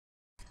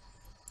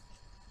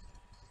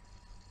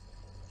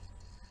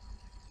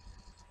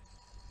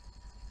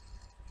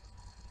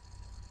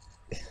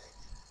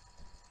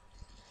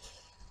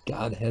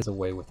God has a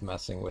way with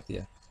messing with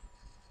you.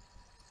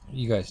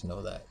 You guys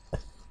know that. If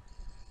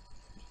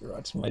you're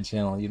watching my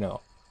channel, you know.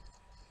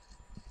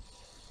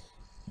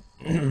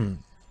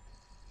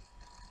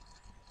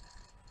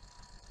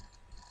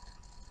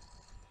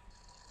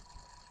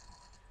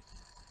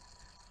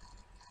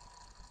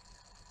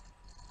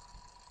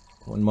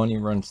 When money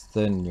runs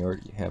thin, you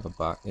have a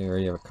box, or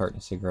you have a carton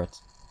of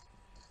cigarettes.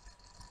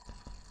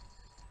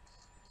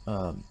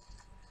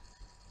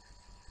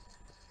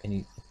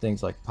 And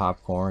things like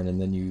popcorn,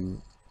 and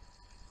then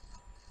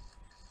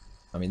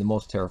I mean, the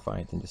most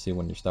terrifying thing to see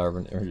when you're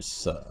starving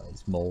is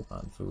mold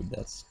on food.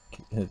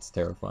 It's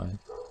terrifying.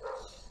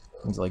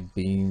 Things like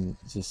beans,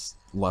 just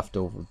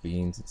leftover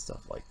beans and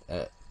stuff like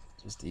that.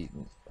 Just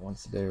eating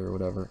once a day or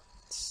whatever.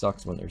 It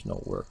sucks when there's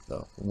no work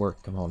though.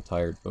 Work, come home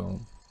tired,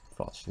 boom,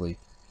 fall asleep.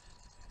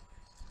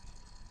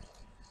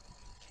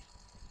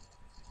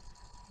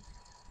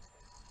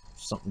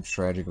 Something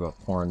tragic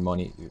about pouring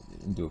money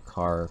into a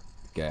car,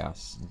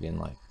 gas, and being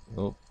like,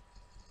 oh,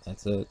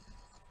 that's it.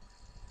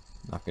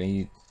 Not gonna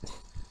eat.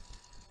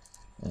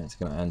 And it's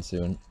gonna end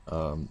soon.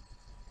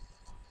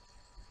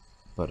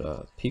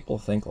 But people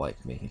think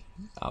like me,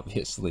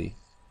 obviously,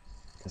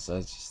 because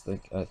I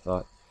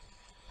thought,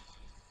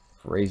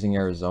 raising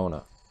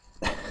Arizona,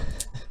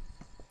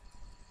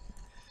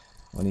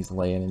 when he's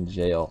laying in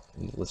jail,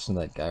 you listen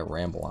to that guy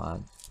ramble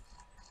on.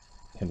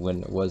 And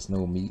when there was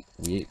no meat,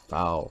 we ate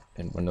fowl.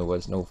 And when there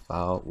was no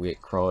fowl, we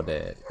ate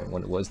crawdad. And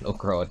when there was no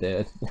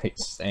crawdad, we ate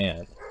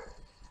sand.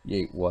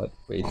 You ate what?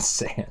 We ate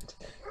sand.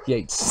 You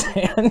ate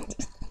sand?